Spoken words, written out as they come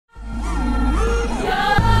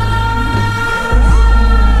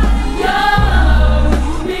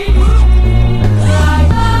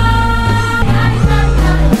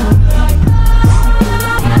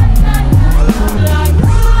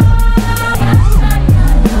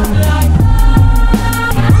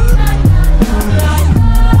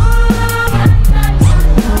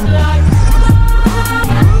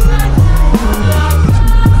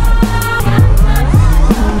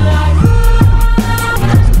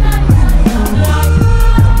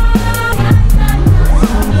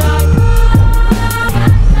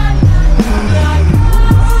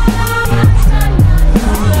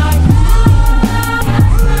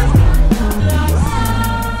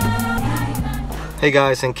Hey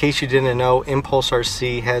guys, in case you didn't know,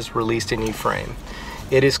 ImpulseRC has released a new frame.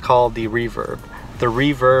 It is called the Reverb. The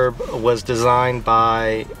Reverb was designed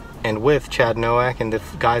by and with Chad Nowak and the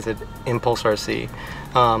guys at ImpulseRC.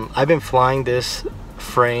 I've been flying this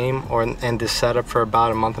frame and this setup for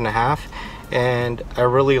about a month and a half, and I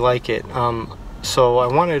really like it. So I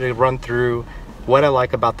wanted to run through what I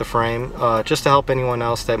like about the frame, just to help anyone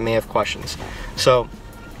else that may have questions. So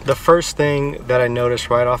the first thing that I noticed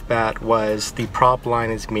right off bat was the prop line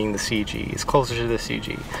is being the CG. It's closer to the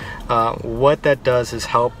CG. What that does is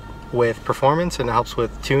help with performance, and it helps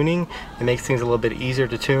with tuning. It makes things a little bit easier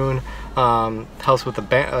to tune. Helps with the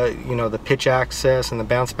the pitch access and the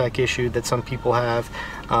bounce back issue that some people have.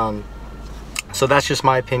 So that's just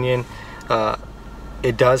my opinion.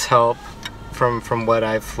 It does help from what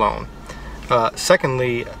I've flown.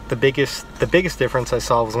 Secondly, the biggest difference I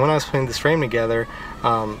saw was when I was putting this frame together.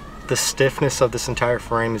 The stiffness of this entire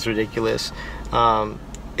frame is ridiculous.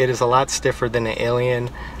 It is a lot stiffer than the Alien,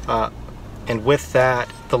 and with that,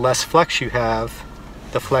 the less flex you have,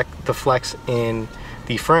 the flex in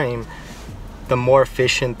the frame, the more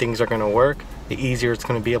efficient things are going to work, the easier it's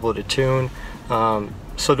going to be able to tune.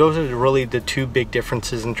 So those are really the two big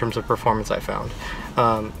differences in terms of performance I found.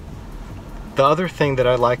 The other thing that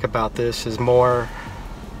I like about this is more,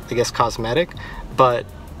 I guess, cosmetic, but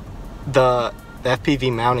the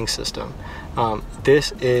FPV mounting system.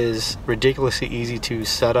 This is ridiculously easy to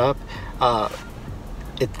set up.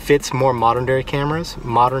 It fits more modern day cameras,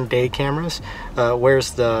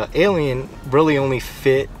 whereas the Alien really only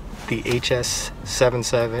fit the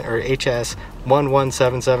HS77 or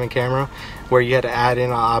HS1177 camera, where you had to add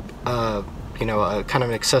in a kind of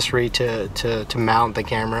an accessory to mount the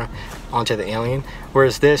camera onto the Alien.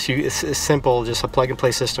 Whereas this, it's simple, just a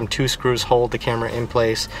plug-and-play system. 2 screws hold the camera in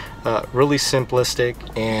place. Really simplistic,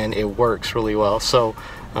 and it works really well. So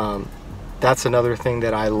that's another thing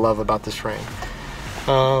that I love about this frame.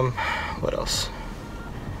 What else?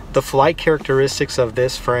 The flight characteristics of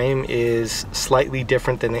this frame is slightly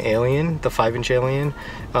different than the Alien, the 5-inch Alien.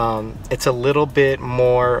 It's a little bit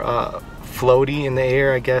more floaty in the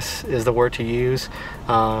air, I guess is the word to use.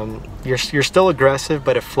 You're still aggressive,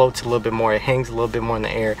 but it floats a little bit more. It hangs a little bit more in the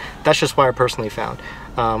air. That's just what I personally found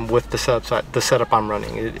with the setup I'm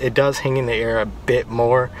running. It does hang in the air a bit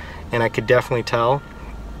more, and I could definitely tell.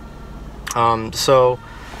 So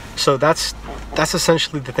that's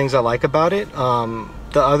essentially the things I like about it.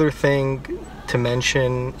 The other thing to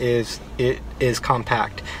mention is it is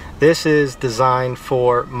compact. This is designed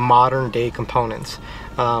for modern day components,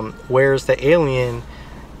 whereas the Alien,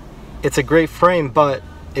 it's a great frame, but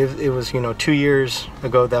it was 2 years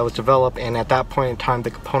ago that was developed, and at that point in time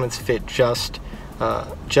the components fit just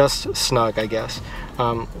snug, I guess.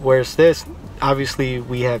 Whereas this, obviously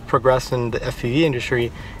we have progressed in the FPV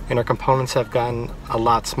industry, and our components have gotten a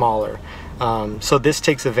lot smaller. So this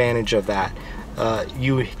takes advantage of that.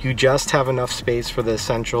 You just have enough space for the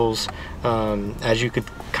essentials, as you could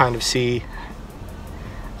kind of see.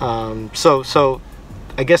 So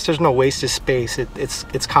I guess there's no wasted space.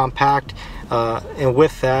 It's compact, and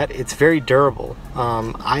with that, it's very durable.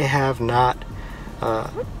 I have not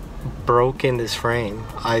broken this frame.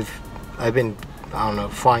 I've been, I don't know,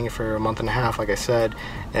 flying it for a month and a half, like I said,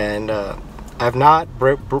 and I've not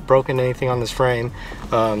broken anything on this frame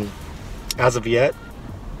as of yet.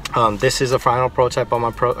 This is a final prototype on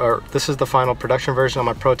my this is the final production version on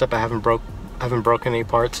my prototype. I haven't broken any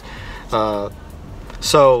parts.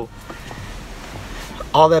 So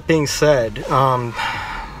all that being said,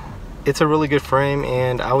 it's a really good frame,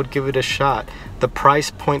 and I would give it a shot. The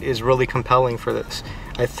price point is really compelling for this.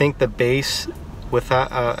 I think the base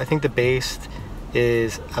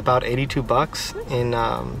is about 82 bucks in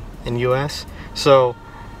US. So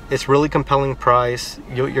it's really compelling price.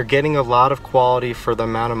 You're getting a lot of quality for the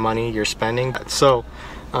amount of money you're spending. So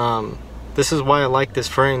this is why I like this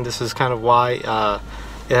frame. This is kind of why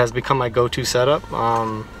it has become my go-to setup.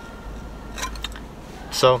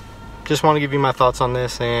 So just want to give you my thoughts on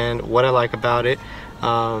this and what I like about it.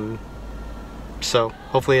 So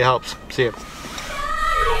hopefully it helps. See ya.